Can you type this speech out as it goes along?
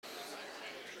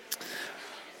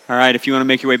All right, if you want to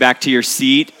make your way back to your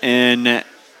seat, and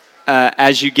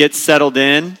as you get settled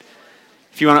in,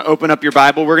 if you want to open up your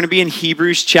Bible, we're going to be in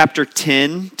Hebrews chapter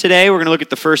 10 today. We're going to look at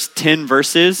the first 10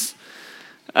 verses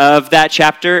of that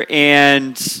chapter,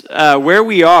 and where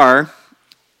we are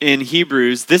in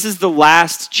Hebrews, this is the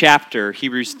last chapter.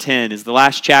 Hebrews 10 is the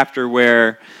last chapter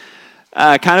where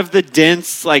kind of the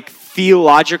dense,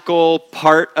 theological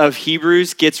part of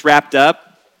Hebrews gets wrapped up.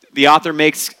 The author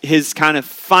makes his kind of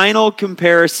final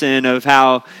comparison of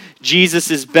how Jesus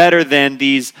is better than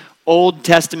these Old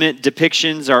Testament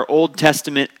depictions or Old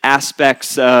Testament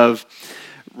aspects of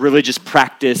religious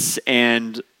practice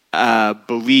and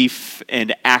belief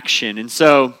and action. And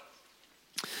so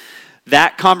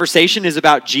that conversation is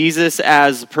about Jesus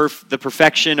as the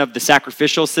perfection of the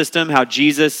sacrificial system, how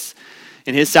Jesus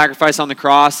and his sacrifice on the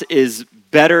cross is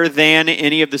better than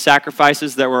any of the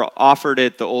sacrifices that were offered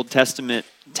at the Old Testament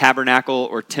tabernacle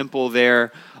or temple there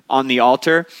on the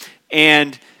altar.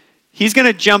 And he's going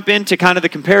to jump into kind of the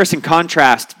comparison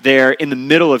contrast there in the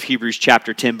middle of Hebrews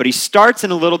chapter 10, but he starts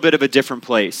in a little bit of a different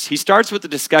place. He starts with the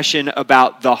discussion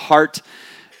about the heart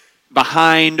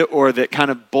behind or that kind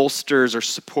of bolsters or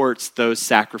supports those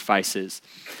sacrifices.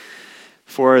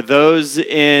 For those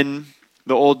in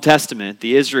the Old Testament,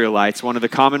 the Israelites, one of the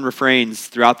common refrains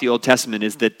throughout the Old Testament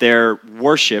is that their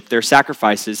worship, their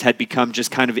sacrifices, had become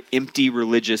just kind of empty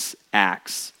religious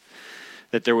acts,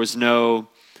 that there was no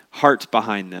heart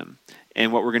behind them.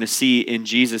 And what we're going to see in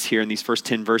Jesus here in these first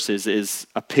 10 verses is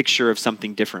a picture of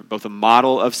something different, both a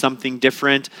model of something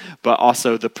different, but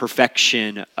also the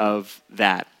perfection of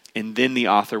that. And then the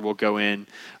author will go in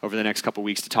over the next couple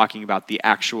weeks to talking about the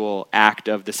actual act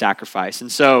of the sacrifice.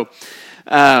 And so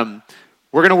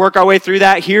we're going to work our way through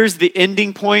that. Here's the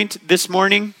ending point this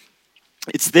morning.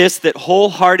 It's this, that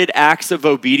wholehearted acts of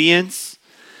obedience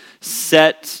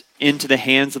set into the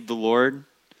hands of the Lord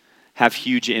have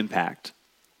huge impact.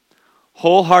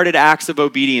 Wholehearted acts of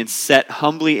obedience set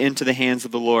humbly into the hands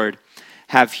of the Lord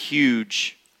have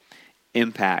huge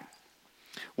impact.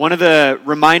 One of the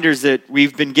reminders that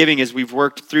we've been giving as we've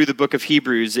worked through the book of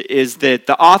Hebrews is that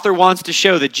the author wants to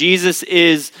show that Jesus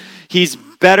he's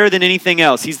better than anything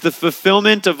else. He's the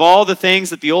fulfillment of all the things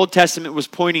that the Old Testament was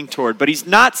pointing toward. But he's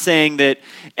not saying that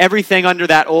everything under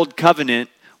that old covenant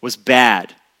was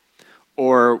bad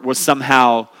or was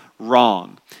somehow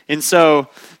wrong. And so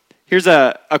here's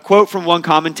a quote from one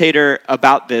commentator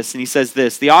about this, and he says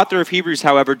this: the author of Hebrews,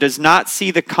 however, does not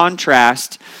see the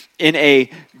contrast in a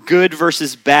good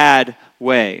versus bad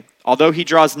way. Although he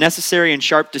draws necessary and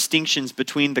sharp distinctions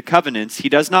between the covenants, he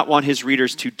does not want his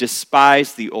readers to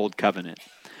despise the old covenant.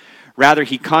 Rather,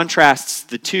 he contrasts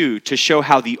the two to show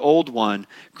how the old one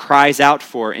cries out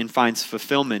for and finds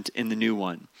fulfillment in the new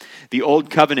one. The old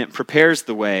covenant prepares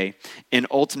the way and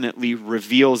ultimately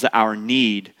reveals our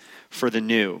need for the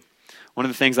new. One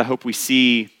of the things I hope we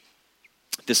see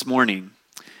this morning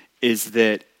is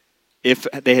that if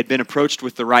they had been approached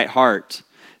with the right heart,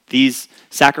 these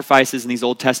sacrifices and these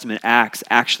Old Testament acts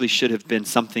actually should have been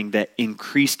something that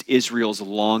increased Israel's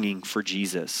longing for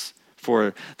Jesus,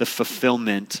 for the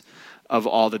fulfillment of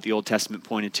all that the Old Testament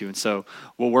pointed to. And so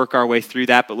we'll work our way through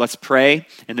that, but let's pray,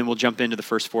 and then we'll jump into the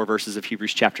first 4 verses of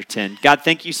Hebrews chapter 10. God,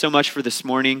 thank you so much for this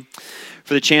morning,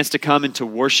 for the chance to come and to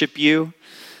worship you.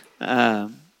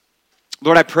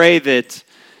 Lord, I pray that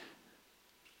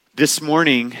this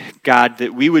morning, God,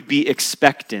 that we would be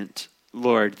expectant,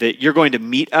 Lord, that you're going to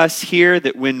meet us here,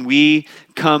 that when we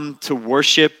come to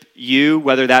worship you,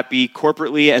 whether that be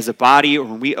corporately as a body or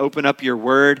when we open up your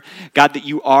word, God, that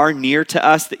you are near to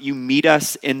us, that you meet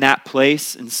us in that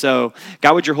place. And so,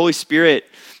 God, would your Holy Spirit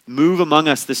move among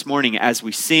us this morning as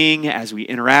we sing, as we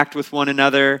interact with one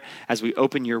another, as we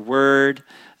open your word.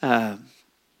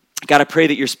 God, I pray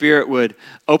that your Spirit would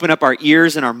open up our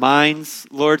ears and our minds,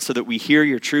 Lord, so that we hear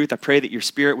your truth. I pray that your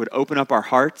Spirit would open up our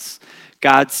hearts,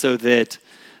 God, so that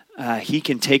he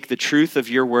can take the truth of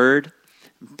your word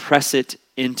and press it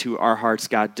into our hearts,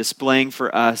 God, displaying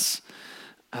for us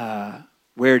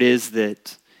where it is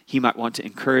that he might want to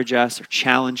encourage us or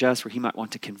challenge us, where he might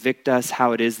want to convict us,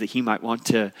 how it is that he might want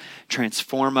to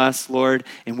transform us, Lord,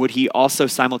 and would he also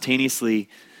simultaneously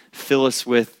fill us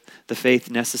with the faith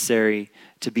necessary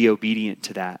to be obedient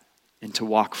to that and to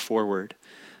walk forward.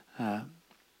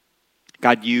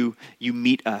 God, you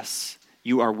meet us.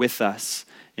 You are with us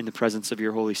in the presence of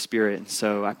your Holy Spirit. And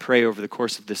so I pray over the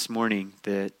course of this morning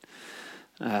that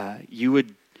you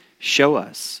would show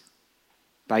us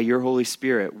by your Holy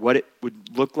Spirit what it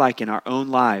would look like in our own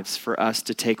lives for us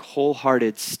to take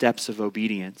wholehearted steps of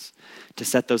obedience, to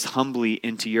set those humbly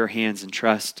into your hands and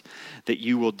trust that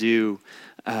you will do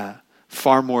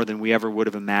far more than we ever would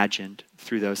have imagined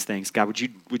through those things. God,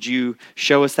 would you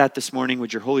show us that this morning?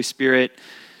 Would your Holy Spirit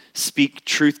speak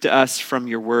truth to us from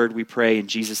your word, we pray in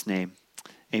Jesus' name.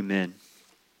 Amen.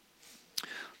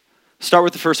 Start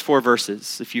with the first 4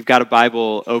 verses. If you've got a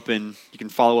Bible open, you can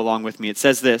follow along with me. It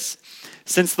says this: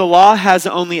 "Since the law has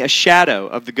only a shadow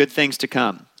of the good things to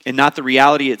come, and not the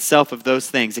reality itself of those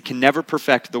things, it can never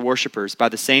perfect the worshipers by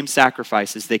the same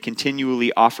sacrifices they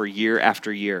continually offer year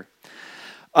after year.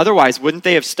 Otherwise, wouldn't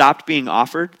they have stopped being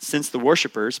offered, since the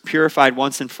worshipers, purified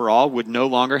once and for all, would no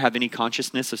longer have any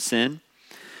consciousness of sin?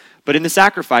 But in the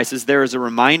sacrifices there is a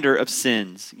reminder of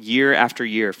sins year after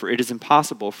year, for it is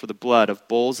impossible for the blood of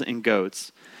bulls and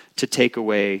goats to take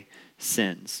away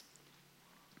sins."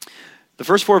 The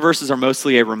first 4 verses are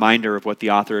mostly a reminder of what the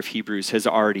author of Hebrews has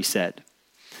already said.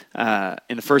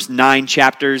 In the first 9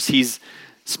 chapters, he's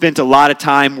spent a lot of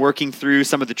time working through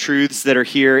some of the truths that are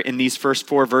here in these first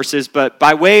 4 verses, but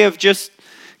by way of just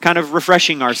kind of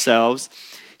refreshing ourselves,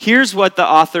 here's what the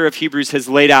author of Hebrews has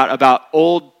laid out about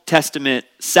Old Testament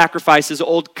sacrifices,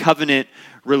 Old Covenant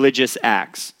religious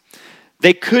acts.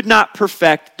 They could not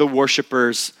perfect the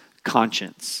worshiper's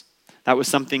conscience. That was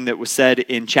something that was said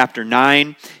in chapter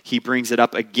 9. He brings it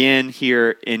up again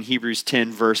here in Hebrews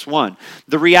 10, verse 1.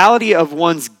 The reality of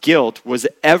one's guilt was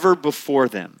ever before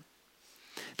them.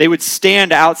 They would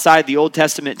stand outside the Old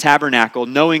Testament tabernacle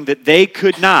knowing that they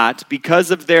could not,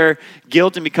 because of their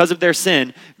guilt and because of their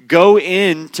sin, go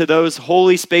into those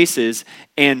holy spaces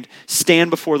and stand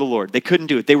before the Lord. They couldn't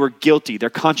do it. They were guilty. Their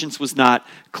conscience was not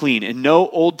clean. And no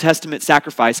Old Testament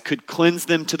sacrifice could cleanse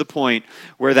them to the point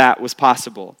where that was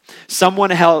possible.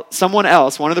 Someone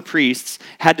else, one of the priests,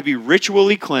 had to be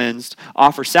ritually cleansed,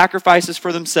 offer sacrifices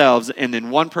for themselves, and then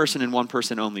one person and one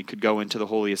person only could go into the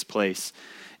holiest place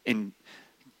and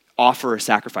offer a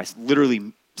sacrifice,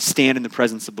 literally stand in the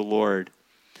presence of the Lord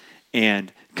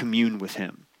and commune with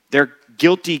him. Their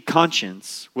guilty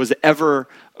conscience was ever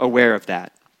aware of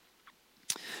that.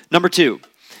 Number 2,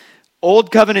 Old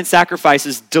Covenant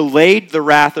sacrifices delayed the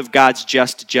wrath of God's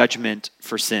just judgment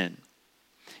for sin.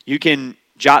 You can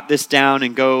jot this down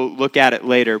and go look at it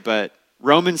later, but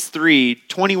Romans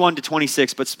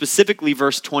 3:21-26, but specifically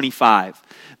verse 25,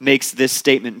 makes this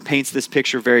statement and paints this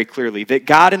picture very clearly. That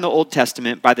God in the Old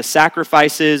Testament, by the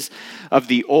sacrifices of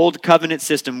the Old Covenant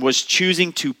system, was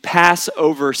choosing to pass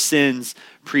over sins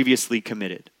previously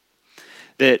committed.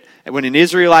 That when an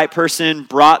Israelite person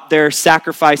brought their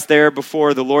sacrifice there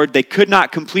before the Lord, they could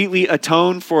not completely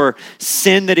atone for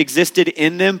sin that existed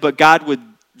in them, but God would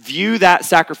view that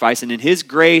sacrifice, and in his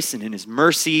grace and in his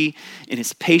mercy, in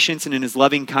his patience and in his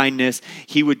loving kindness,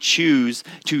 he would choose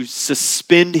to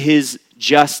suspend his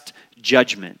just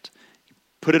judgment.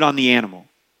 Put it on the animal.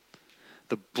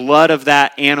 The blood of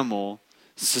that animal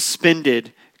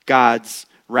suspended God's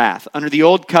wrath. Under the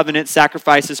Old Covenant,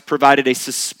 sacrifices provided a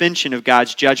suspension of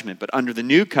God's judgment, but under the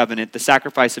New Covenant, the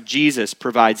sacrifice of Jesus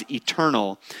provides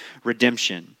eternal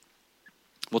redemption.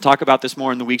 We'll talk about this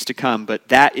more in the weeks to come, but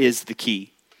that is the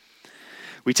key.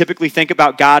 We typically think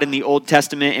about God in the Old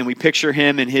Testament and we picture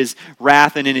him in his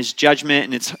wrath and in his judgment.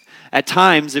 And it's at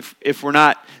times, if we're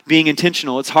not being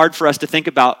intentional, it's hard for us to think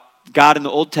about God in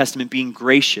the Old Testament being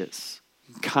gracious,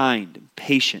 and kind, and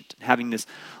patient, and having this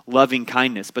loving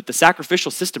kindness. But the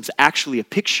sacrificial system's actually a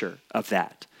picture of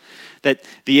that. That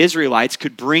the Israelites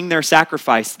could bring their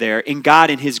sacrifice there, and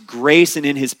God in his grace and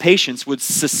in his patience would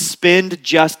suspend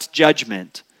just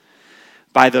judgment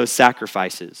by those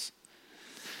sacrifices.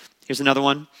 Here's another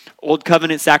one. Old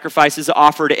Covenant sacrifices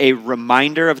offered a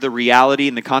reminder of the reality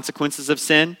and the consequences of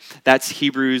sin. That's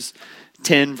Hebrews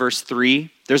 10, verse 3.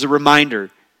 There's a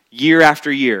reminder year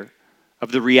after year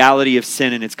of the reality of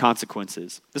sin and its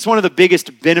consequences. That's one of the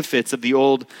biggest benefits of the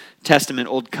Old Testament,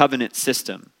 Old Covenant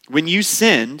system. When you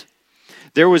sinned,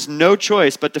 there was no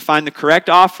choice but to find the correct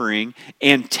offering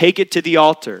and take it to the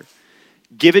altar.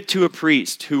 Give it to a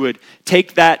priest who would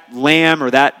take that lamb or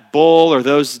that bull or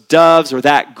those doves or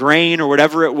that grain or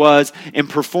whatever it was and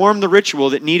perform the ritual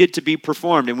that needed to be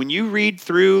performed. And when you read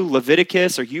through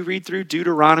Leviticus or you read through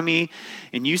Deuteronomy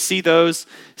and you see those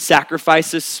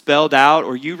sacrifices spelled out,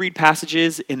 or you read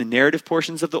passages in the narrative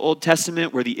portions of the Old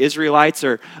Testament where the Israelites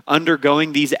are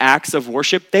undergoing these acts of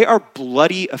worship, they are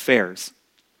bloody affairs.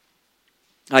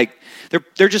 Like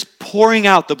they're just pouring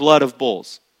out the blood of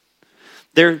bulls.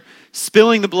 They're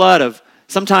spilling the blood of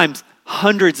sometimes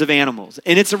hundreds of animals.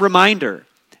 And it's a reminder,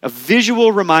 a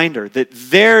visual reminder that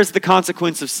there's the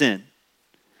consequence of sin.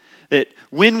 That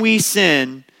when we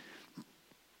sin,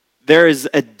 there is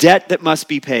a debt that must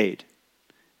be paid.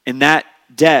 And that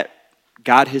debt,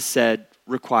 God has said,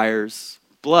 requires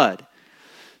blood.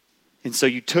 And so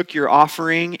you took your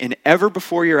offering, and ever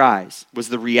before your eyes was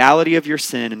the reality of your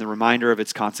sin and the reminder of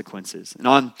its consequences. And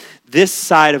on this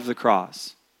side of the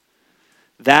cross,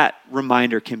 that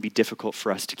reminder can be difficult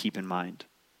for us to keep in mind.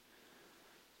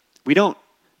 We don't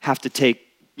have to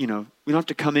we don't have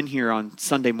to come in here on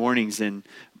Sunday mornings and,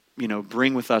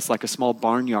 bring with us like a small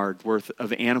barnyard worth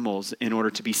of animals in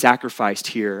order to be sacrificed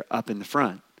here up in the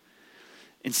front.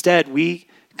 Instead, we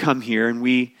come here and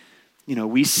we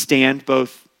stand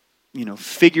both,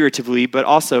 figuratively, but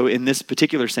also in this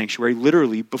particular sanctuary,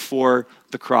 literally before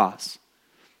the cross.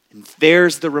 And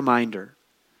there's the reminder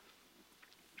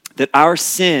that our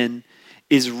sin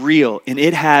is real and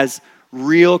it has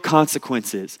real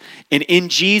consequences. And in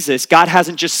Jesus, God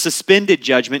hasn't just suspended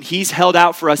judgment, he's held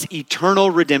out for us eternal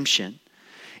redemption.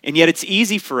 And yet it's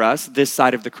easy for us, this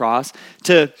side of the cross,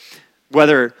 to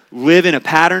whether live in a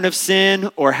pattern of sin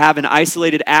or have an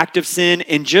isolated act of sin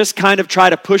and just kind of try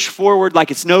to push forward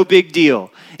like it's no big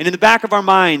deal. And in the back of our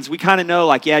minds, we kind of know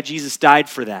like, yeah, Jesus died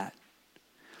for that.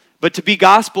 But to be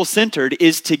gospel-centered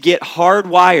is to get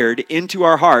hardwired into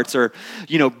our hearts or,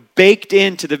 baked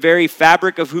into the very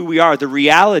fabric of who we are, the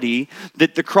reality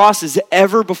that the cross is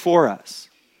ever before us.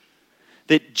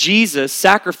 That Jesus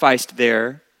sacrificed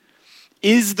there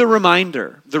is the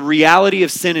reminder, the reality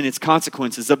of sin and its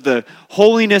consequences, of the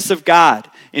holiness of God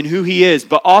and who he is,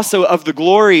 but also of the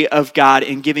glory of God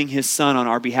in giving his son on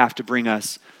our behalf to bring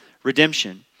us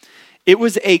redemption. It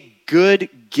was a good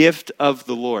gift of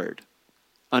the Lord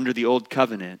under the old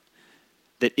covenant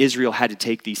that Israel had to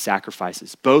take these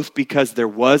sacrifices, both because there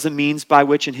was a means by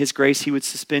which in his grace he would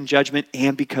suspend judgment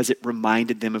and because it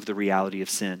reminded them of the reality of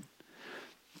sin.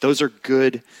 Those are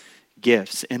good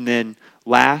gifts. And then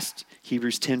last,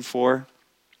 Hebrews 10:4,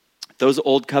 those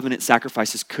old covenant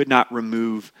sacrifices could not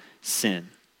remove sin.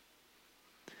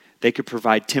 They could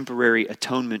provide temporary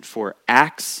atonement for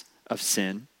acts of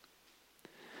sin,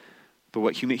 but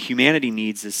what humanity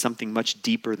needs is something much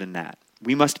deeper than that.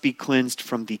 We must be cleansed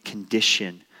from the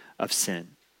condition of sin.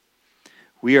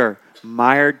 We are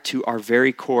mired to our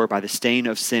very core by the stain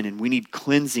of sin, and we need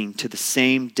cleansing to the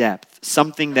same depth,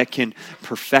 something that can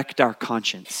perfect our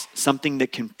conscience, something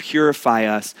that can purify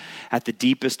us at the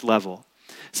deepest level,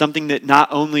 something that not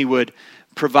only would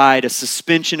provide a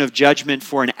suspension of judgment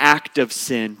for an act of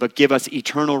sin, but give us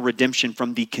eternal redemption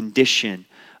from the condition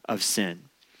of sin.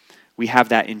 We have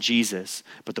that in Jesus,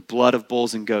 but the blood of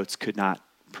bulls and goats could not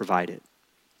provide it.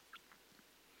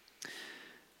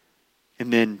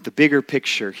 And then the bigger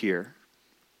picture here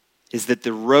is that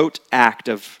the rote act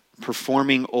of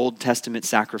performing Old Testament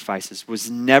sacrifices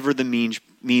was never the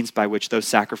means by which those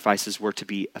sacrifices were to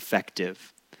be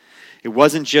effective. It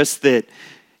wasn't just that,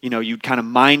 you'd kind of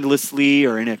mindlessly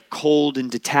or in a cold and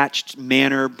detached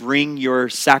manner bring your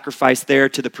sacrifice there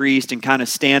to the priest and kind of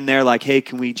stand there like, hey,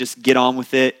 can we just get on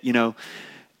with it?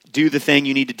 Do the thing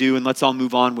you need to do and let's all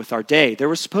move on with our day. There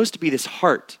was supposed to be this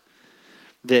heart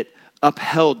that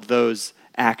upheld those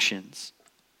actions.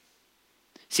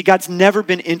 See, God's never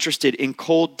been interested in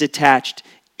cold, detached,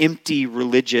 empty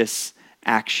religious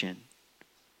action.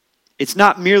 It's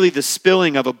not merely the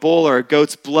spilling of a bull or a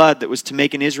goat's blood that was to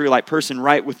make an Israelite person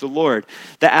right with the Lord.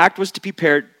 The act was to be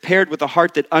paired with a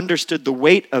heart that understood the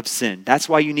weight of sin. That's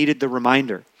why you needed the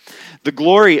reminder. The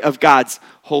glory of God's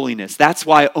holiness. That's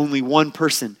why only one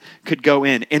person could go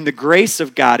in. And the grace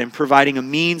of God in providing a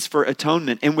means for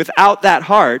atonement. And without that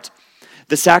heart,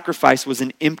 the sacrifice was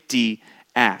an empty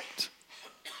act.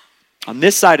 On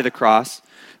this side of the cross,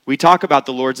 we talk about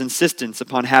the Lord's insistence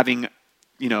upon having,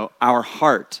 our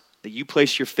heart, that you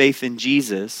place your faith in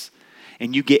Jesus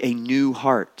and you get a new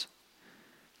heart.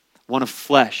 One of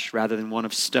flesh rather than one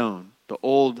of stone. The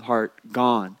old heart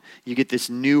gone. You get this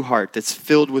new heart that's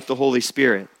filled with the Holy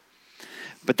Spirit.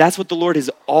 But that's what the Lord has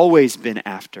always been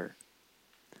after.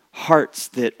 Hearts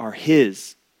that are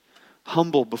his,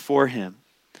 humble before him,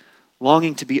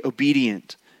 longing to be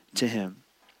obedient to him.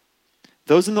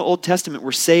 Those in the Old Testament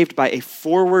were saved by a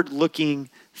forward-looking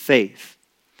faith.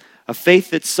 A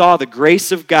faith that saw the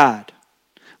grace of God,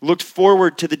 looked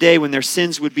forward to the day when their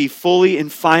sins would be fully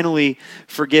and finally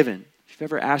forgiven. If you've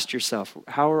ever asked yourself,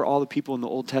 how are all the people in the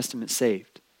Old Testament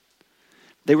saved?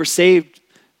 They were saved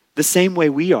the same way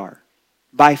we are,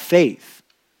 by faith.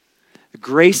 The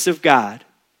grace of God.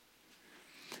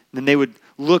 And then they would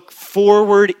look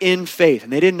forward in faith.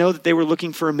 And they didn't know that they were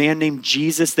looking for a man named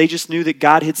Jesus. They just knew that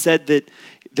God had said that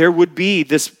there would be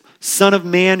this Son of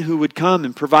Man who would come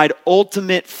and provide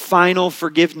ultimate final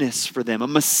forgiveness for them. A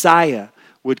Messiah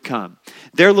would come.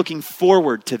 They're looking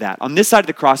forward to that. On this side of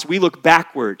the cross, we look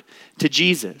backward to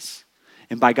Jesus.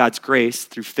 And by God's grace,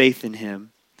 through faith in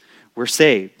him, we're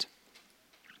saved.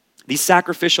 These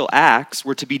sacrificial acts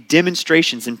were to be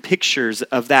demonstrations and pictures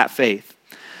of that faith.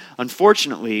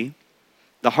 Unfortunately,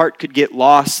 the heart could get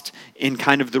lost in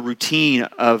kind of the routine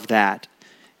of that.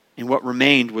 And what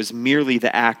remained was merely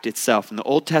the act itself. And the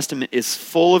Old Testament is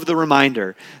full of the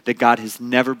reminder that God has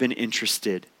never been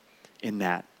interested in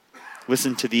that.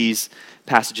 Listen to these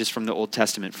passages from the Old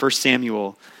Testament. 1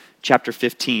 Samuel chapter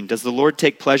 15. Does the Lord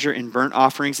take pleasure in burnt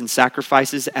offerings and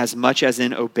sacrifices as much as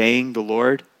in obeying the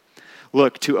Lord?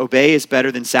 Look, to obey is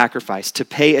better than sacrifice. To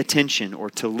pay attention or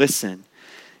to listen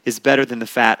is better than the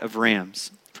fat of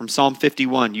rams. From Psalm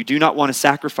 51, you do not want a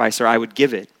sacrifice, or I would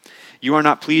give it. You are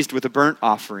not pleased with a burnt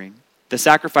offering. The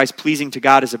sacrifice pleasing to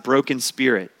God is a broken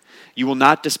spirit. You will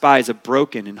not despise a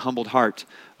broken and humbled heart,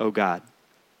 O God.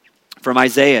 From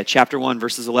Isaiah chapter 1,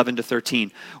 verses 11 to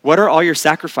 13. What are all your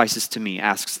sacrifices to me,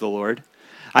 asks the Lord.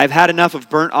 I have had enough of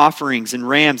burnt offerings and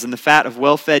rams and the fat of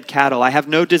well-fed cattle. I have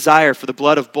no desire for the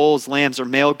blood of bulls, lambs, or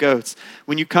male goats.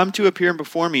 When you come to appear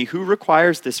before me, who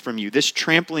requires this from you, this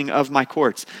trampling of my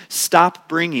courts? Stop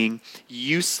bringing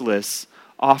useless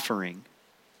offering.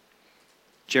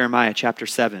 Jeremiah chapter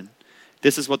 7.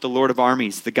 This is what the Lord of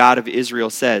armies, the God of Israel,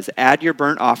 says. Add your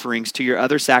burnt offerings to your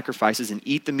other sacrifices and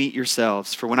eat the meat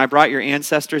yourselves. For when I brought your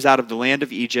ancestors out of the land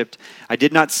of Egypt, I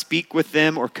did not speak with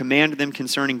them or command them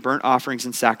concerning burnt offerings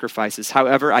and sacrifices.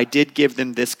 However, I did give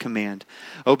them this command.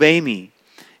 Obey me,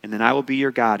 and then I will be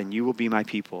your God, and you will be my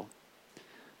people.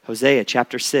 Hosea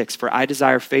chapter 6. For I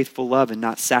desire faithful love and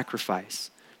not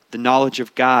sacrifice, the knowledge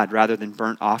of God rather than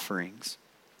burnt offerings.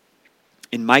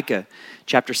 In Micah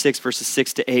chapter 6, verses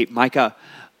 6 to 8, Micah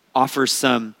offers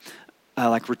some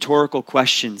rhetorical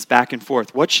questions back and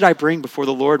forth. What should I bring before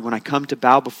the Lord when I come to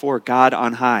bow before God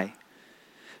on high?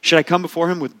 Should I come before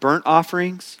him with burnt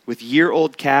offerings, with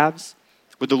year-old calves?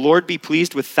 Would the Lord be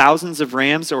pleased with thousands of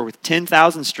rams or with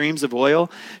 10,000 streams of oil?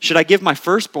 Should I give my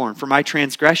firstborn for my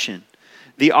transgression,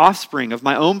 the offspring of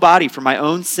my own body for my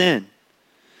own sin?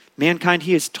 Mankind,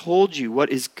 he has told you what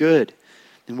is good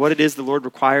and what it is the Lord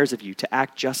requires of you, to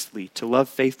act justly, to love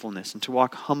faithfulness, and to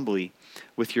walk humbly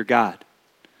with your God.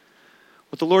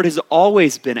 What the Lord has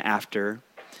always been after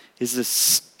is a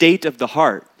state of the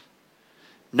heart,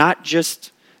 not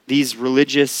just these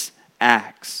religious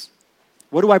acts.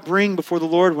 What do I bring before the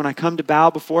Lord when I come to bow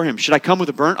before him? Should I come with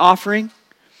a burnt offering?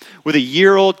 With a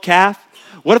year-old calf?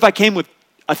 What if I came with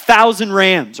 1,000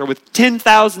 rams or with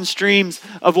 10,000 streams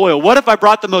of oil? What if I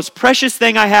brought the most precious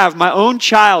thing I have, my own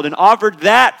child, and offered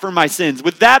that for my sins?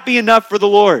 Would that be enough for the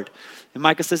Lord? And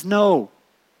Micah says, no.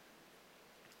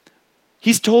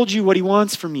 He's told you what he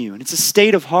wants from you, and it's a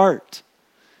state of heart.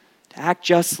 To act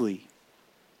justly,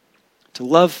 to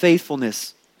love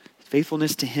faithfulness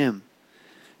to him,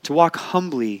 to walk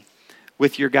humbly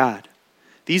with your God.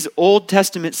 These Old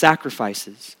Testament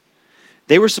sacrifices,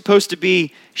 they were supposed to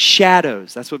be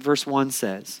shadows, that's what verse 1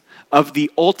 says, of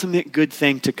the ultimate good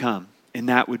thing to come, and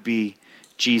that would be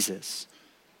Jesus.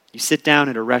 You sit down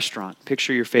at a restaurant,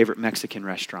 picture your favorite Mexican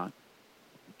restaurant.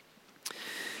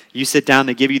 You sit down,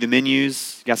 they give you the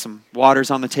menus, you got some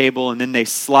waters on the table, and then they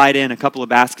slide in a couple of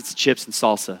baskets of chips and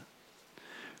salsa.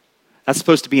 That's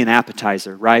supposed to be an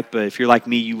appetizer, right? But if you're like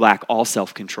me, you lack all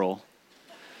self-control.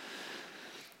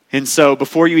 And so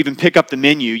before you even pick up the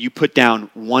menu, you put down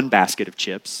one basket of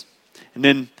chips. And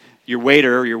then your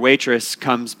waiter or your waitress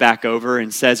comes back over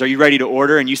and says, are you ready to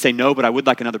order? And you say, no, but I would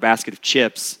like another basket of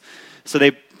chips. So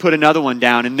they put another one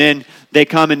down, and then they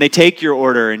come and they take your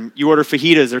order, and you order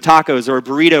fajitas or tacos or a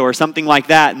burrito or something like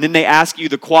that. And then they ask you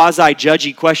the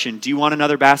quasi-judgy question, do you want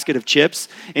another basket of chips?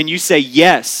 And you say,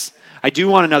 yes, I do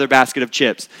want another basket of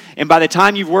chips. And by the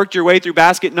time you've worked your way through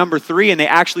basket number 3 and they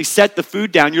actually set the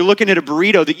food down, you're looking at a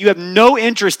burrito that you have no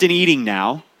interest in eating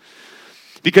now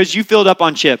because you filled up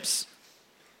on chips.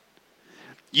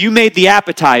 You made the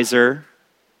appetizer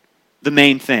the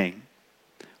main thing,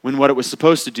 when what it was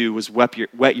supposed to do was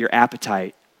whet your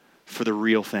appetite for the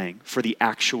real thing, for the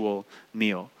actual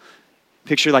meal.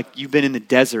 Picture like you've been in the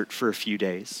desert for a few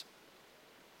days.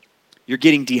 You're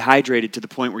getting dehydrated to the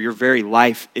point where your very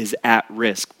life is at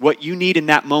risk. What you need in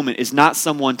that moment is not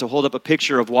someone to hold up a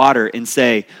picture of water and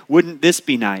say, wouldn't this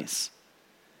be nice?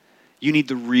 You need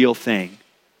the real thing.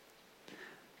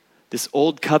 This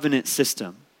old covenant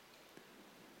system,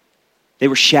 they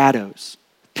were shadows,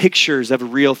 pictures of a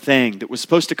real thing that was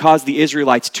supposed to cause the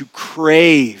Israelites to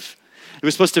crave. It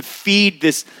was supposed to feed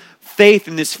this faith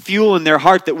and this fuel in their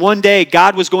heart that one day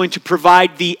God was going to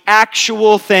provide the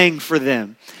actual thing for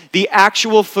them, the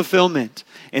actual fulfillment,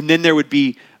 and then there would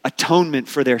be atonement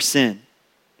for their sin.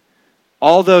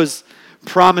 All those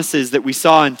promises that we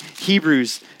saw in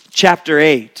Hebrews chapter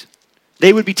 8,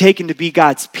 They would be taken to be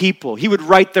God's people. He would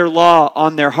write their law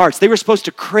on their hearts. They were supposed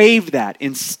to crave that.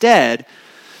 Instead,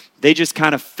 they just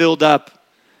kind of filled up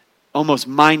almost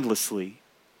mindlessly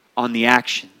on the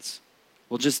actions.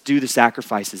 We'll just do the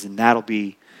sacrifices and that'll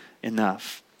be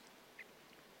enough.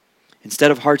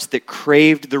 Instead of hearts that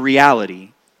craved the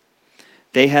reality,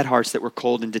 they had hearts that were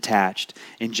cold and detached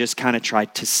and just kind of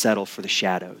tried to settle for the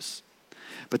shadows.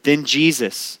 But then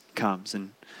Jesus comes,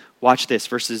 and watch this,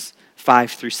 verses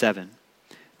 5-7.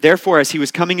 Therefore, as he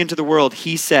was coming into the world,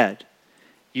 he said,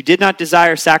 "You did not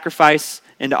desire sacrifice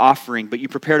and offering, but you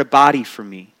prepared a body for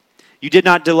me. You did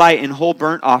not delight in whole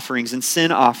burnt offerings and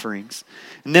sin offerings.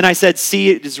 And then I said, see,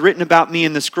 it is written about me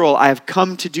in the scroll. I have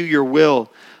come to do your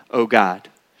will, O God."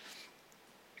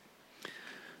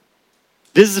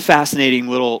 This is a fascinating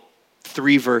little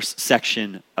 3-verse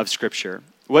section of Scripture.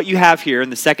 What you have here in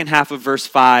the second half of verse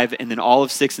 5 and then all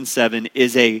of 6 and 7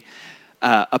 is a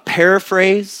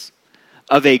paraphrase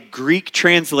of a Greek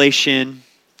translation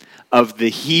of the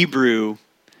Hebrew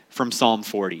from Psalm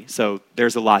 40. So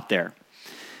there's a lot there.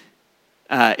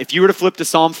 If you were to flip to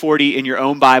Psalm 40 in your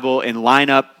own Bible and line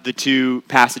up the two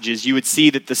passages, you would see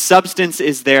that the substance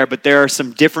is there, but there are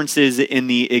some differences in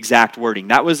the exact wording.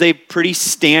 That was a pretty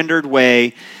standard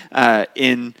way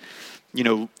in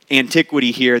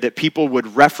antiquity here that people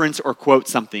would reference or quote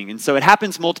something. And so it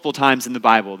happens multiple times in the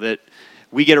Bible that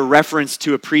we get a reference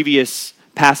to a previous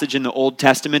passage in the Old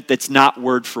Testament that's not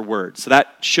word for word. So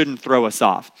that shouldn't throw us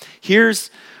off. Here's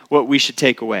what we should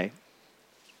take away.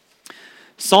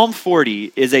 Psalm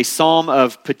 40 is a psalm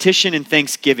of petition and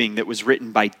thanksgiving that was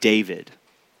written by David.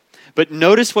 But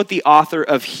notice what the author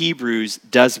of Hebrews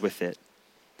does with it.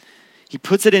 He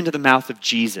puts it into the mouth of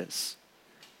Jesus.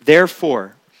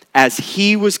 Therefore, as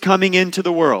he was coming into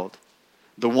the world,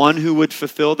 the one who would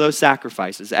fulfill those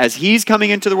sacrifices, as he's coming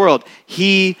into the world,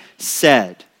 he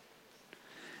said.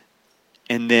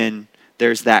 And then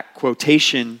there's that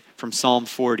quotation from Psalm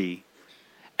 40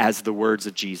 as the words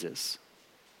of Jesus.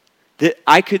 That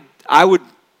I would,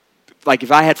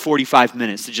 if I had 45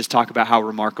 minutes to just talk about how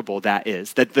remarkable that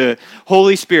is. That the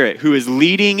Holy Spirit, who is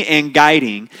leading and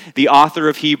guiding the author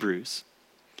of Hebrews,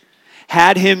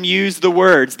 had him use the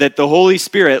words that the Holy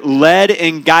Spirit led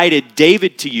and guided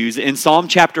David to use in Psalm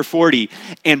chapter 40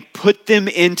 and put them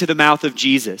into the mouth of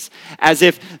Jesus. As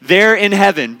if there in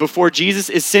heaven, before Jesus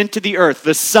is sent to the earth,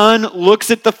 the Son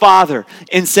looks at the Father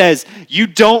and says, "You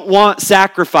don't want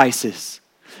sacrifices,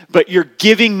 but you're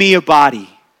giving me a body.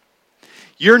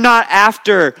 You're not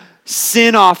after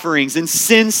sin offerings and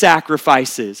sin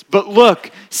sacrifices, but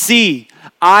look, see,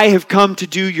 I have come to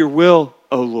do your will,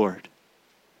 O Lord."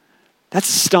 That's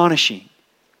astonishing.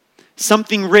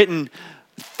 Something written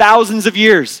thousands of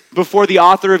years before the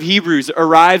author of Hebrews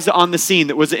arrives on the scene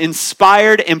that was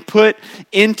inspired and put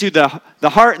into the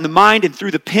heart and the mind and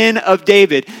through the pen of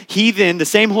David. He then, the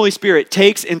same Holy Spirit,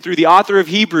 takes and through the author of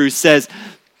Hebrews says,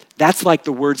 that's like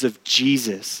the words of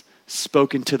Jesus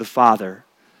spoken to the Father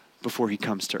before he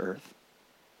comes to earth.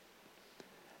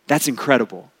 That's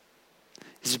incredible.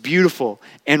 It's beautiful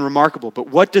and remarkable. But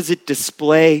what does it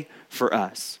display for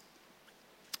us?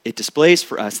 It displays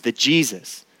for us that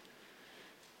Jesus,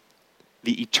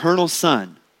 the eternal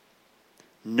Son,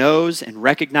 knows and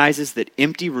recognizes that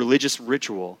empty religious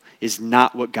ritual is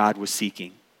not what God was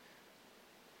seeking.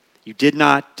 You did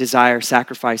not desire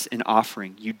sacrifice and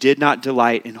offering. You did not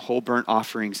delight in whole burnt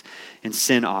offerings and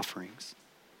sin offerings.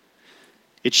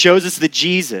 It shows us that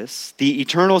Jesus, the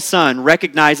eternal Son,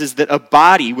 recognizes that a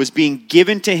body was being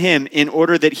given to him in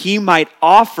order that he might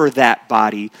offer that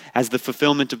body as the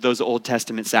fulfillment of those Old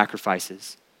Testament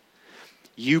sacrifices.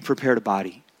 You prepared a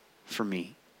body for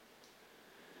me.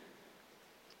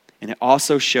 And it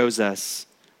also shows us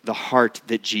the heart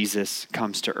that Jesus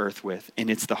comes to earth with. And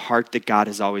it's the heart that God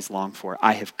has always longed for.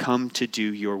 I have come to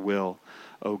do your will,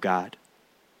 O God.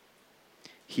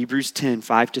 Hebrews 10,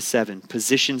 5-7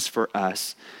 positions for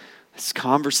us this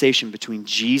conversation between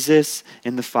Jesus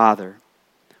and the Father.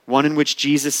 One in which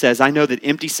Jesus says, I know that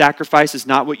empty sacrifice is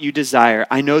not what you desire.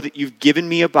 I know that you've given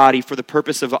me a body for the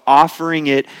purpose of offering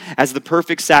it as the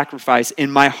perfect sacrifice.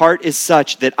 And my heart is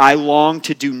such that I long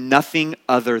to do nothing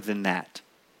other than that.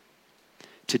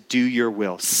 To do your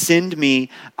will. Send me,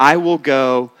 I will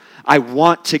go. I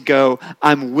want to go.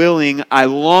 I'm willing. I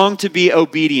long to be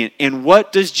obedient. And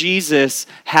what does Jesus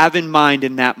have in mind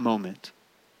in that moment?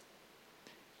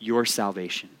 Your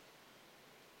salvation.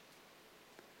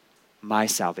 My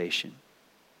salvation.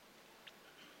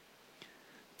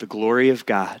 The glory of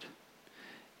God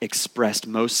expressed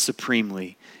most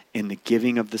supremely in the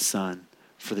giving of the Son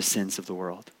for the sins of the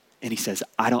world. And he says,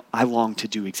 I long to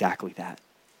do exactly that.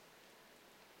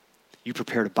 You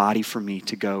prepared a body for me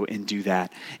to go and do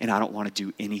that, and I don't want to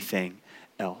do anything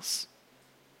else.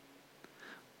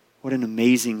 What an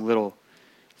amazing little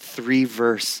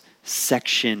 3-verse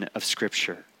section of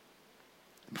Scripture.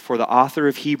 Before the author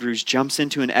of Hebrews jumps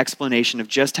into an explanation of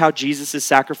just how Jesus'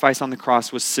 sacrifice on the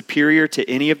cross was superior to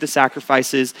any of the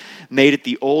sacrifices made at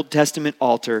the Old Testament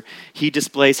altar, he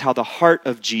displays how the heart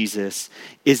of Jesus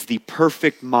is the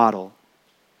perfect model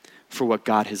for what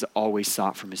God has always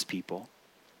sought from his people.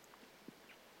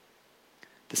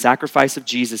 The sacrifice of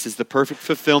Jesus is the perfect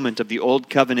fulfillment of the Old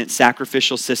Covenant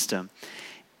sacrificial system,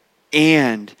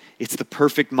 and it's the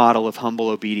perfect model of humble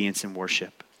obedience and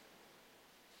worship.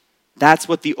 That's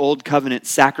what the Old Covenant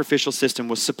sacrificial system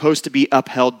was supposed to be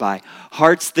upheld by.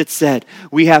 Hearts that said,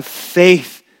 we have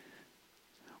faith.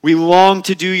 We long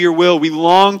to do your will. We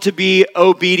long to be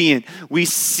obedient. We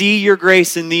see your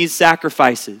grace in these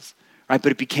sacrifices, right?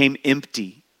 But it became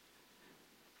empty.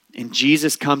 And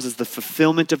Jesus comes as the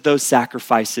fulfillment of those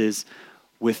sacrifices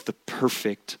with the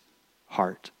perfect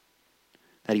heart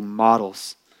that he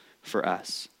models for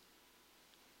us.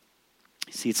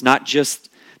 See, it's not just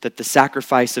that the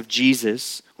sacrifice of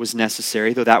Jesus was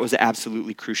necessary, though that was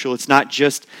absolutely crucial. It's not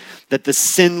just that the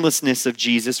sinlessness of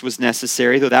Jesus was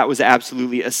necessary, though that was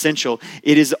absolutely essential.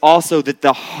 It is also that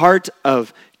the heart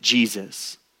of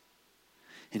Jesus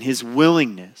and his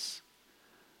willingness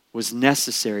was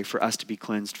necessary for us to be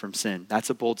cleansed from sin.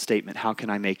 That's a bold statement. How can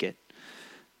I make it?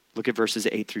 Look at verses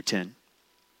 8 through 10.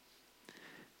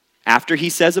 After he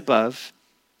says above,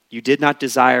 you did not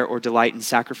desire or delight in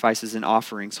sacrifices and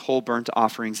offerings, whole burnt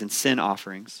offerings and sin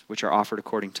offerings, which are offered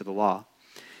according to the law.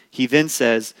 He then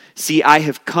says, see, I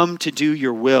have come to do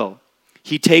your will.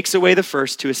 He takes away the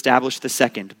first to establish the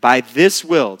second. By this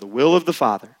will, the will of the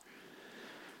Father,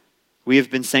 we have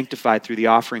been sanctified through the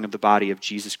offering of the body of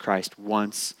Jesus Christ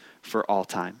once for all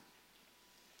time.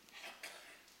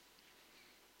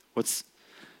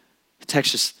 The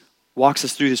text just walks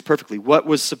us through this perfectly. What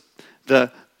was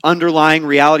the underlying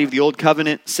reality of the Old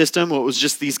Covenant system? What was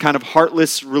just these kind of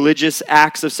heartless religious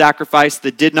acts of sacrifice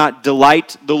that did not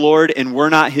delight the Lord and were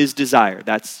not his desire?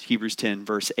 That's Hebrews 10,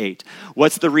 verse 8.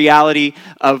 What's the reality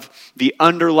of the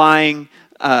underlying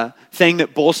thing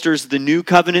that bolsters the new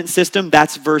covenant system?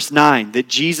 That's verse 9, that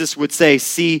Jesus would say,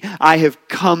 see, I have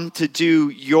come to do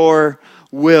your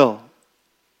will.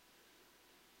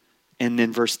 And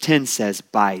then verse 10 says,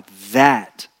 by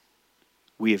that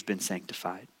we have been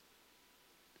sanctified.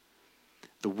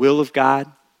 The will of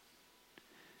God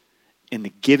in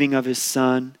the giving of his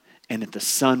Son, and that the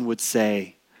Son would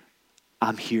say,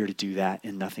 I'm here to do that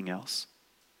and nothing else.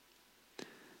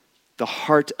 The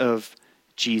heart of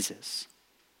Jesus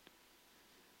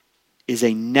is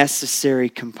a necessary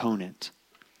component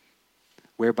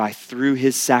whereby through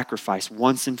his sacrifice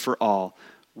once and for all,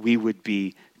 we would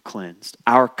be cleansed.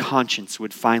 Our conscience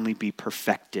would finally be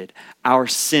perfected. Our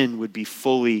sin would be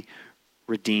fully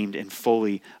redeemed and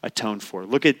fully atoned for.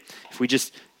 Look at, if we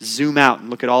just zoom out and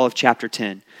look at all of chapter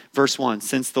 10, verse 1,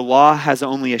 since the law has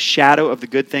only a shadow of the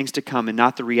good things to come and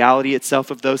not the reality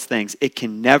itself of those things, it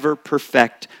can never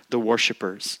perfect the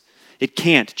worshipers. It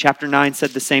can't. Chapter 9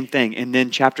 said the same thing. And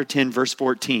then chapter 10, verse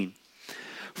 14,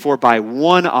 for by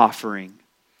one offering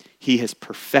he has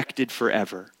perfected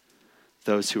forever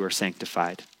those who are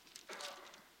sanctified.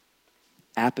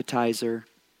 Appetizer,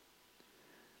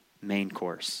 main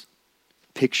course.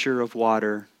 Picture of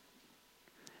water,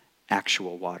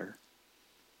 actual water.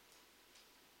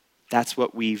 That's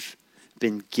what we've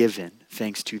been given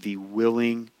thanks to the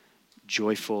willing,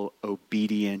 joyful,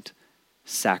 obedient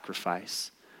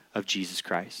sacrifice of Jesus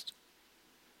Christ.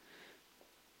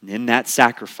 And in that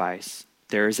sacrifice,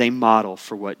 there is a model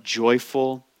for what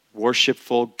joyful,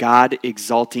 worshipful,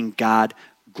 God-exalting,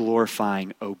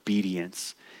 God-glorifying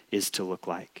obedience is to look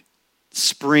like.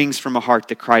 Springs from a heart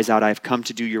that cries out, I have come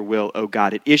to do your will, O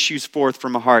God. It issues forth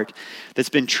from a heart that's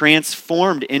been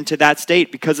transformed into that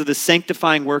state because of the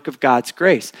sanctifying work of God's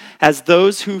grace. As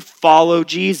those who follow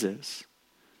Jesus,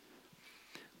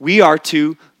 we are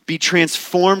to be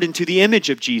transformed into the image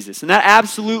of Jesus. And that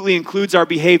absolutely includes our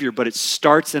behavior, but it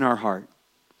starts in our heart.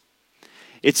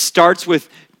 It starts with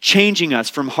changing us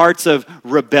from hearts of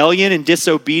rebellion and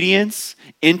disobedience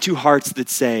into hearts that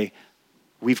say,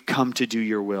 we've come to do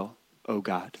your will, O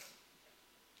God.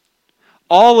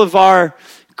 All of our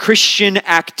Christian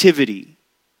activity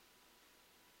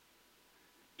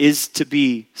is to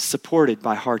be supported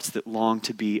by hearts that long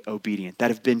to be obedient, that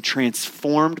have been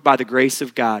transformed by the grace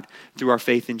of God through our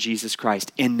faith in Jesus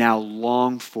Christ, and now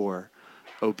long for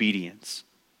obedience.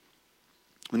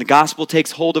 When the gospel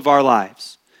takes hold of our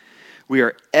lives, we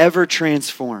are ever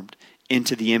transformed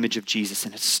into the image of Jesus,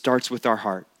 and it starts with our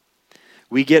heart.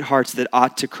 we get hearts that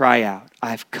ought to cry out,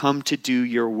 I've come to do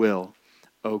your will,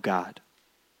 O God.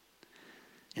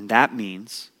 And that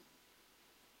means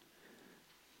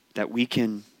that we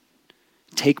can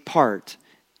take part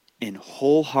in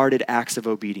wholehearted acts of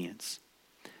obedience,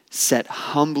 set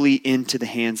humbly into the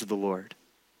hands of the Lord.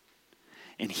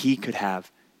 And he could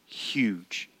have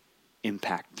huge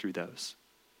impact through those.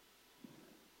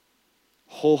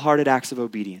 Wholehearted acts of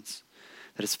obedience.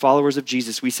 That as followers of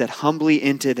Jesus, we set humbly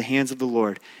into the hands of the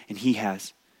Lord, and he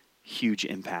has huge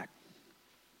impact.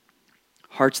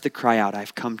 Hearts that cry out,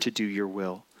 I've come to do your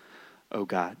will, O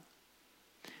God.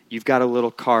 You've got a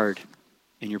little card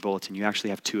in your bulletin. You actually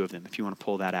have two of them if you want to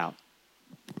pull that out.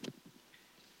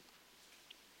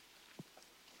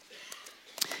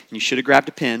 And you should have grabbed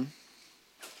a pen.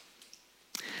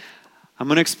 I'm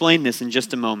going to explain this in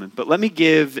just a moment, but let me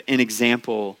give an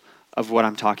example of what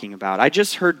I'm talking about. I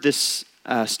just heard this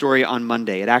story on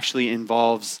Monday. It actually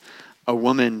involves a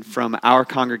woman from our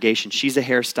congregation. She's a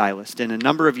hairstylist, and a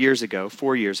number of years ago,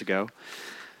 4 years ago,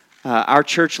 our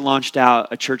church launched out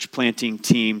a church planting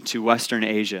team to Western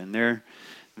Asia, and they're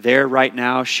there right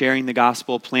now sharing the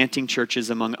gospel, planting churches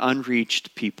among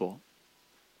unreached people.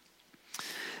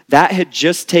 That had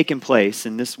just taken place,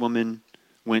 and this woman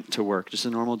went to work, just a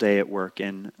normal day at work,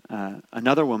 and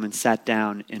another woman sat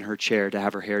down in her chair to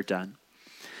have her hair done.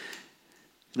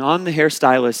 And on the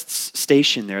hairstylist's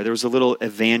station there was a little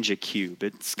Evangel cube.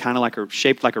 It's kind of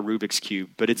shaped like a Rubik's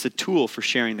Cube, but it's a tool for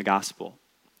sharing the gospel.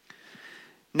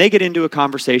 And they get into a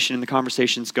conversation, and the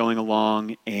conversation's going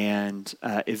along, and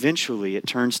eventually it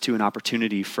turns to an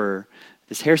opportunity for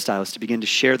this hairstylist to begin to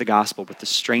share the gospel with the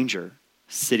stranger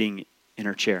sitting in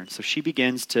her chair. And so she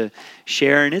begins to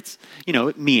share, and it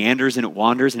meanders and it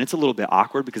wanders, and it's a little bit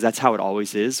awkward because that's how it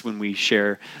always is when we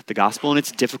share the gospel, and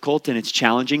it's difficult and it's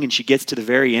challenging, and she gets to the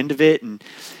very end of it, and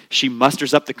she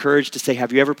musters up the courage to say,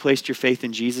 have you ever placed your faith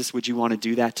in Jesus? Would you want to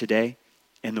do that today?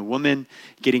 And the woman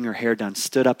getting her hair done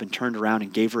stood up and turned around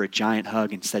and gave her a giant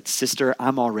hug and said, sister,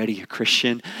 I'm already a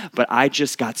Christian, but I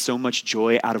just got so much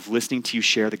joy out of listening to you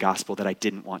share the gospel that I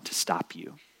didn't want to stop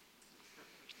you.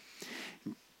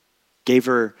 Gave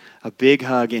her a big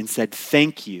hug and said,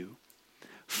 thank you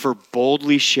for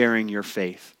boldly sharing your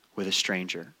faith with a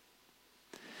stranger.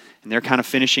 And they're kind of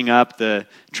finishing up the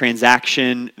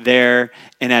transaction there.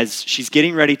 And as she's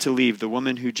getting ready to leave, the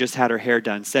woman who just had her hair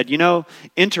done said,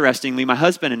 interestingly, my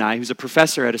husband and I, who's a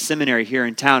professor at a seminary here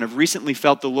in town, have recently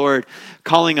felt the Lord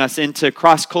calling us into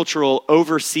cross-cultural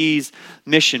overseas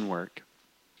mission work.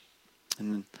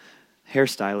 And the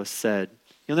hairstylist said,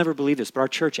 you'll never believe this, but our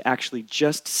church actually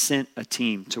just sent a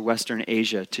team to Western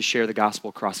Asia to share the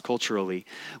gospel cross-culturally.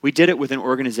 We did it with an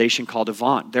organization called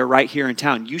Avant. They're right here in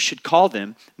town. You should call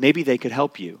them. Maybe they could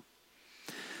help you.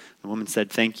 The woman said,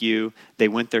 thank you. They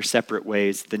went their separate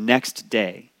ways. The next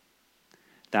day,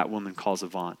 that woman calls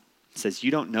Avant. Says,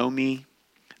 you don't know me.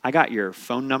 I got your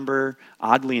phone number,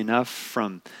 oddly enough,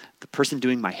 from the person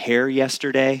doing my hair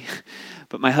yesterday.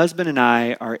 But my husband and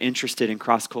I are interested in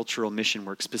cross-cultural mission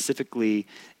work, specifically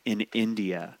in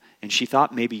India. And she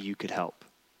thought maybe you could help.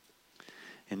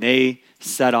 And they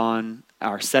set out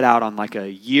on like a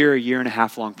year and a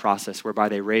half long process whereby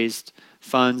they raised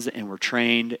funds and were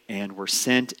trained and were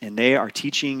sent. And they are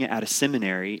teaching at a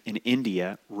seminary in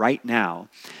India right now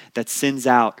that sends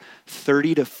out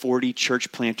 30 to 40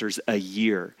 church planters a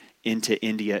year into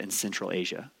India and Central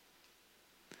Asia.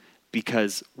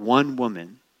 Because one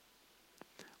woman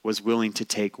was willing to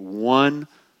take one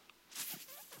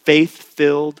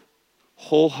faith-filled,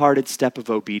 wholehearted step of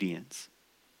obedience,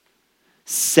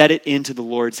 set it into the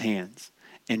Lord's hands,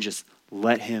 and just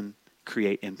let him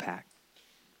create impact.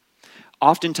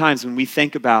 Oftentimes when we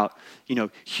think about,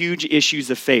 huge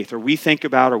issues of faith, or we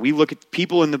look at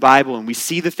people in the Bible and we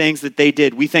see the things that they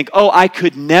did, we think, oh, I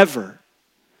could never.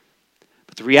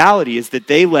 But the reality is that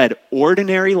they led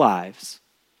ordinary lives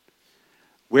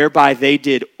whereby they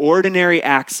did ordinary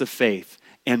acts of faith,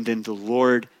 and then the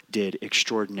Lord did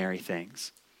extraordinary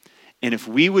things. And if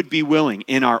we would be willing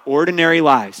in our ordinary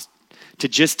lives to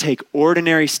just take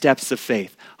ordinary steps of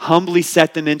faith, humbly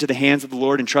set them into the hands of the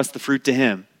Lord and trust the fruit to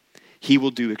him, he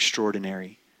will do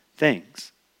extraordinary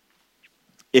things.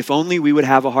 If only we would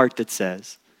have a heart that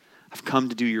says, I've come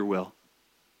to do your will.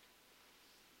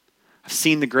 I've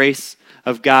seen the grace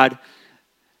of God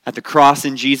at the cross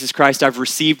in Jesus Christ. I've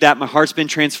received that. My heart's been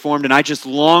transformed, and I just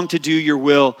long to do your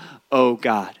will, oh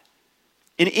God.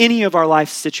 In any of our life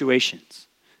situations,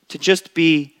 to just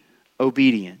be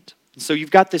obedient. And so you've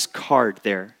got this card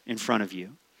there in front of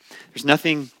you. There's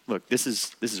nothing, look, this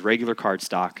is regular card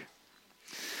stock.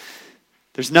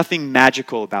 There's nothing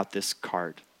magical about this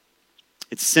card.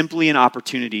 It's simply an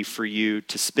opportunity for you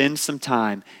to spend some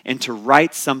time and to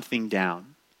write something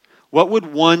down. What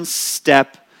would one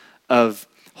step of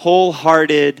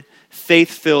wholehearted,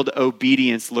 faith-filled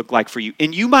obedience look like for you?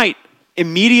 And you might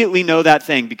immediately know that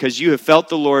thing because you have felt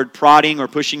the Lord prodding or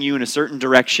pushing you in a certain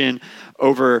direction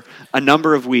over a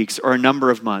number of weeks or a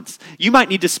number of months. You might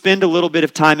need to spend a little bit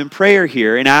of time in prayer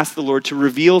here and ask the Lord to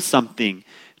reveal something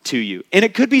to you. And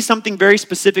it could be something very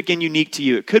specific and unique to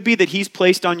you. It could be that he's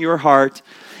placed on your heart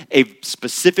a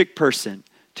specific person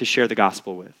to share the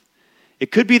gospel with.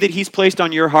 It could be that he's placed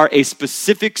on your heart a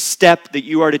specific step that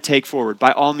you are to take forward.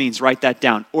 By all means, write that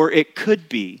down. Or it could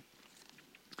be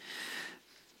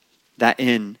that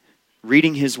in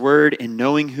reading his word and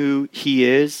knowing who he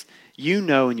is, you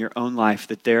know in your own life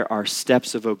that there are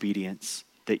steps of obedience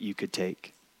that you could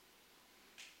take.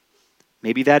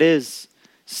 Maybe that is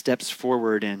steps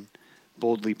forward in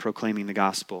boldly proclaiming the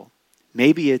gospel.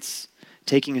 Maybe it's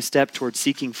taking a step towards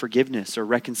seeking forgiveness or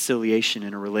reconciliation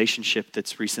in a relationship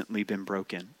that's recently been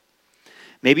broken.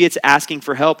 Maybe it's asking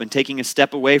for help and taking a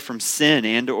step away from sin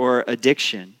and or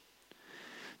addiction.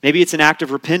 Maybe it's an act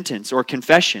of repentance or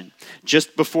confession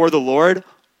just before the Lord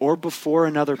or before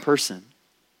another person.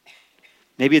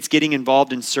 Maybe it's getting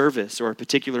involved in service or a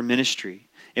particular ministry.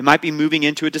 It might be moving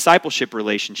into a discipleship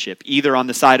relationship, either on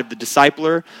the side of the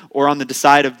discipler or on the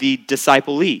side of the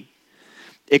disciplee.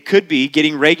 It could be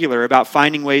getting regular about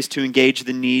finding ways to engage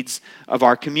the needs of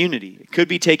our community. It could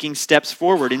be taking steps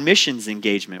forward in missions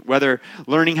engagement, whether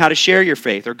learning how to share your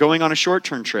faith or going on a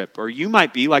short-term trip. Or you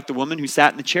might be like the woman who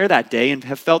sat in the chair that day and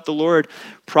have felt the Lord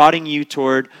prodding you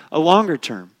toward a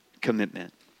longer-term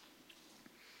commitment.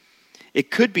 It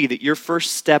could be that your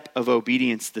first step of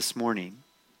obedience this morning,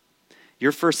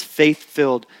 your first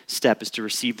faith-filled step, is to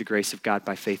receive the grace of God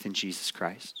by faith in Jesus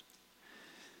Christ.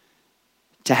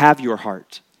 To have your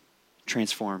heart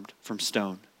transformed from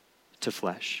stone to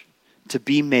flesh, to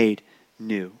be made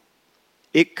new.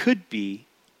 It could be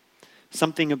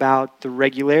something about the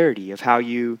regularity of how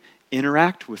you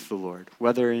interact with the Lord,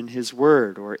 whether in his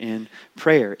word or in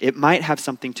prayer. It might have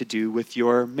something to do with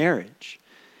your marriage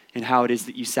and how it is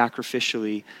that you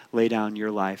sacrificially lay down your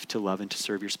life to love and to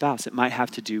serve your spouse. It might have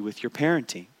to do with your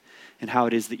parenting and how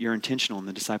it is that you're intentional in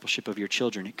the discipleship of your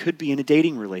children. It could be in a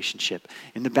dating relationship,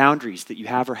 in the boundaries that you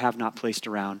have or have not placed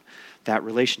around that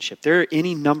relationship. There are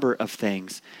any number of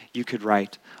things you could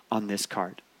write on this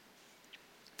card.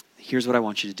 Here's what I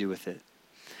want you to do with it.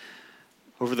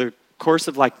 Over the course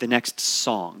of the next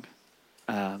song,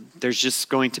 there's just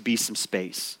going to be some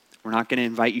space. We're not going to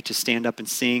invite you to stand up and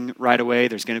sing right away.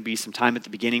 There's going to be some time at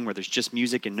the beginning where there's just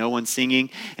music and no one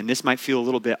singing, and this might feel a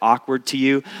little bit awkward to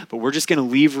you, but we're just going to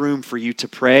leave room for you to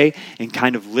pray and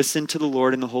kind of listen to the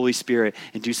Lord and the Holy Spirit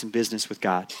and do some business with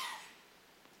God.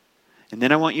 And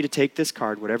then I want you to take this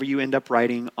card, whatever you end up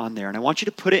writing on there, and I want you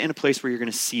to put it in a place where you're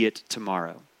going to see it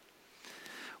tomorrow.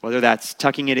 Whether that's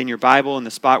tucking it in your Bible in the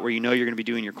spot where you know you're going to be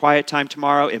doing your quiet time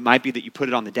tomorrow. It might be that you put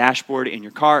it on the dashboard in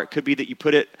your car. It could be that you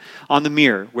put it on the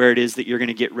mirror where it is that you're going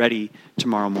to get ready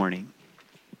tomorrow morning.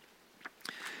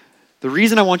 The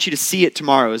reason I want you to see it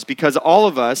tomorrow is because all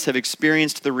of us have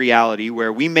experienced the reality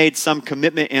where we made some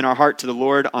commitment in our heart to the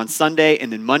Lord on Sunday,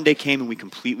 and then Monday came and we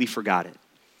completely forgot it.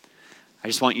 I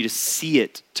just want you to see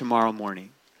it tomorrow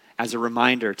morning as a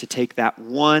reminder to take that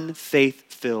one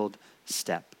faith-filled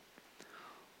step.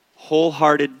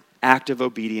 Wholehearted act of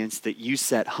obedience that you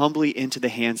set humbly into the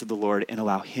hands of the Lord and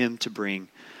allow him to bring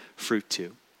fruit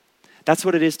to. That's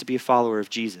what it is to be a follower of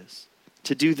Jesus.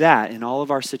 To do that in all of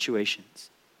our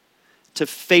situations. To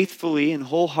faithfully and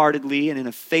wholeheartedly and in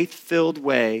a faith-filled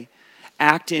way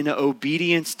act in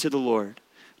obedience to the Lord,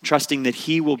 trusting that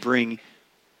he will bring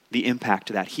the impact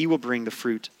to that. He will bring the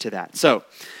fruit to that. So,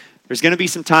 there's going to be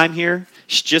some time here.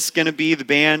 It's just going to be the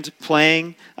band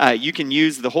playing. You can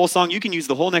use the whole song. You can use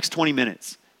the whole next 20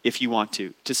 minutes if you want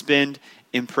to spend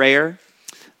in prayer,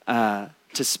 to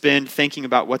spend thinking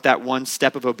about what that one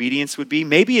step of obedience would be.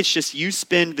 Maybe it's just you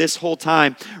spend this whole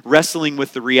time wrestling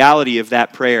with the reality of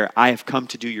that prayer. I have come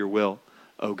to do your will,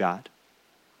 O God.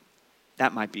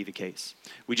 That might be the case.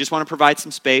 We just want to provide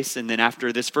some space, and then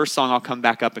after this first song, I'll come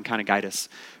back up and kind of guide us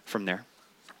from there.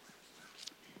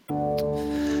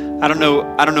 I don't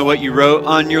know what you wrote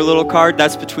on your little card.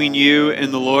 That's between you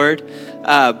and the Lord.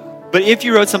 But if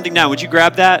you wrote something down, would you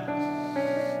grab that?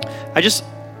 I just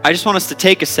want us to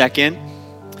take a second,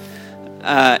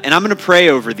 and I'm going to pray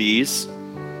over these.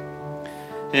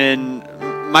 And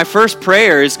my first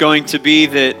prayer is going to be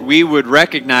that we would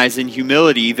recognize in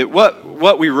humility that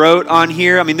what we wrote on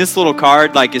here, I mean, this little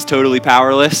card is totally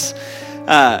powerless.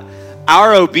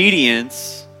 Our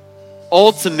obedience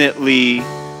ultimately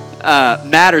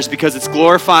matters because it's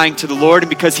glorifying to the Lord and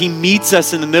because he meets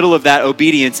us in the middle of that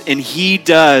obedience and he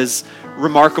does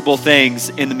remarkable things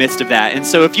in the midst of that. And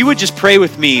so if you would just pray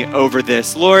with me over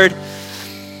this. Lord,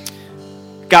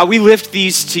 God, we lift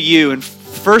these to you. And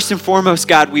first and foremost,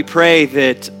 God, we pray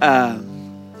that,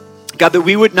 God, that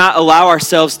we would not allow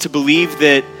ourselves to believe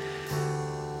that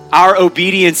our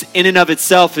obedience in and of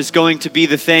itself is going to be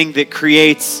the thing that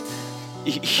creates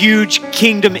huge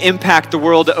kingdom impact the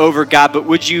world over, God. But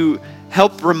would you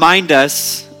help remind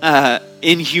us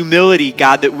in humility,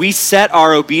 God, that we set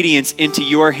our obedience into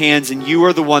your hands and you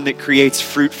are the one that creates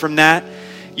fruit from that.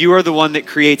 You are the one that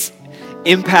creates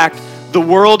impact the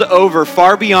world over,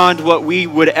 far beyond what we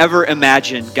would ever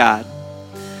imagine, God.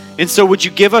 And so would you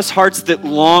give us hearts that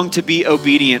long to be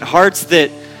obedient, hearts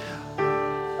that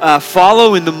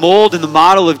follow in the mold and the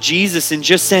model of Jesus and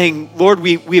just saying, Lord,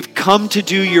 we've come to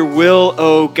do your will,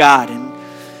 oh God.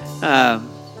 And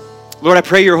Lord, I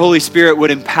pray your Holy Spirit would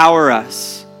empower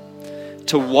us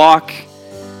to walk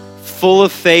full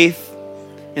of faith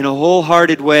in a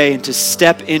wholehearted way and to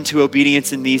step into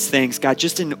obedience in these things, God,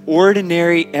 just in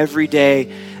ordinary, everyday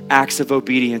acts of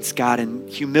obedience, God, and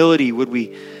humility, would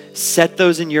we set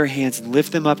those in your hands and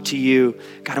lift them up to you,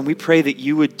 God, and we pray that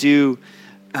you would do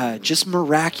just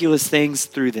miraculous things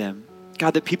through them.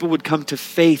 God, that people would come to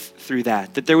faith through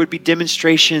that there would be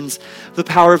demonstrations of the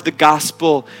power of the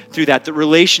gospel through that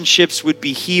relationships would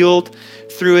be healed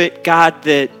through it, God,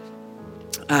 that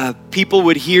people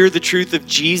would hear the truth of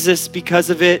Jesus because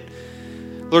of it.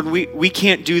 Lord, we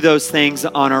can't do those things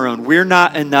on our own. We're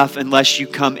not enough unless you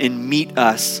come and meet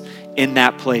us in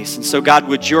that place. And so, God,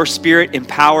 would your Spirit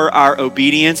empower our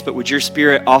obedience, but would your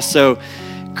Spirit also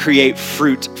create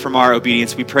fruit from our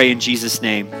obedience? We pray in Jesus'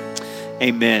 name.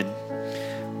 Amen.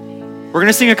 We're going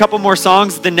to sing a couple more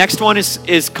songs. The next one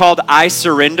is called I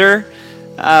Surrender.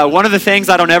 One of the things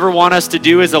I don't ever want us to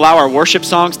do is allow our worship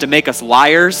songs to make us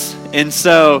liars. And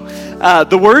so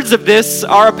the words of this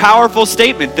are a powerful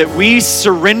statement that we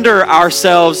surrender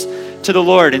ourselves to the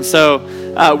Lord. And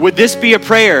so would this be a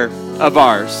prayer of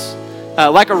ours?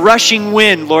 Like a rushing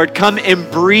wind, Lord, come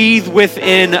and breathe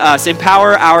within us.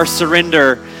 Empower our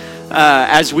surrender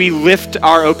as we lift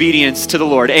our obedience to the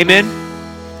Lord. Amen.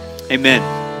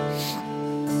 Amen.